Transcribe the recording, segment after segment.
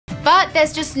But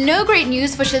there's just no great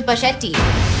news for Shilpa Shetty.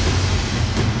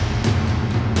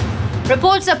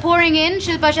 Reports are pouring in.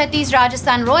 Shilpa Shetty's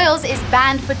Rajasthan Royals is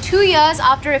banned for 2 years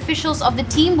after officials of the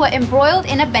team were embroiled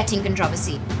in a betting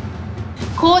controversy.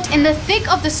 Caught in the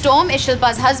thick of the storm is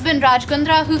Shilpa's husband Raj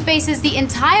Kundra, who faces the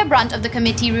entire brunt of the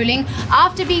committee ruling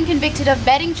after being convicted of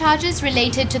betting charges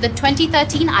related to the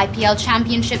 2013 IPL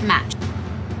Championship match.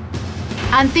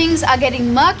 And things are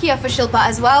getting murkier for Shilpa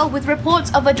as well, with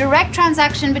reports of a direct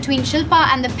transaction between Shilpa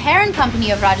and the parent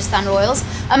company of Rajasthan Royals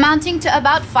amounting to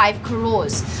about 5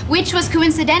 crores, which was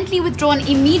coincidentally withdrawn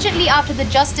immediately after the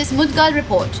Justice Mudgal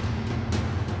report.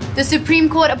 The Supreme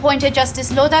Court appointed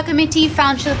Justice Lodha committee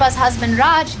found Shilpa's husband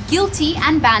Raj guilty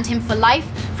and banned him for life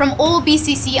from all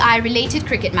BCCI-related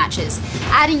cricket matches.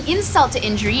 Adding insult to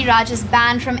injury, Raj is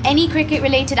banned from any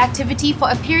cricket-related activity for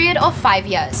a period of 5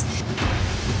 years.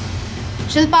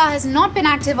 Shilpa has not been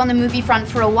active on the movie front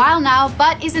for a while now,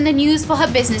 but is in the news for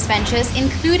her business ventures,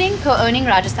 including co-owning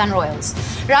Rajasthan Royals.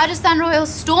 Rajasthan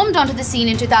Royals stormed onto the scene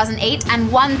in 2008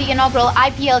 and won the inaugural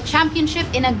IPL Championship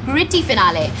in a gritty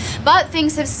finale, but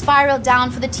things have spiraled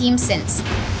down for the team since.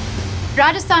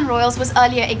 Rajasthan Royals was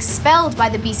earlier expelled by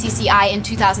the BCCI in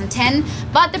 2010,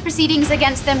 but the proceedings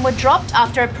against them were dropped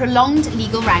after a prolonged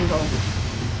legal wrangle.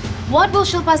 What will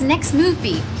Shilpa's next move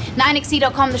be?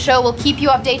 9XT.com, the show, will keep you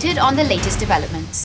updated on the latest developments.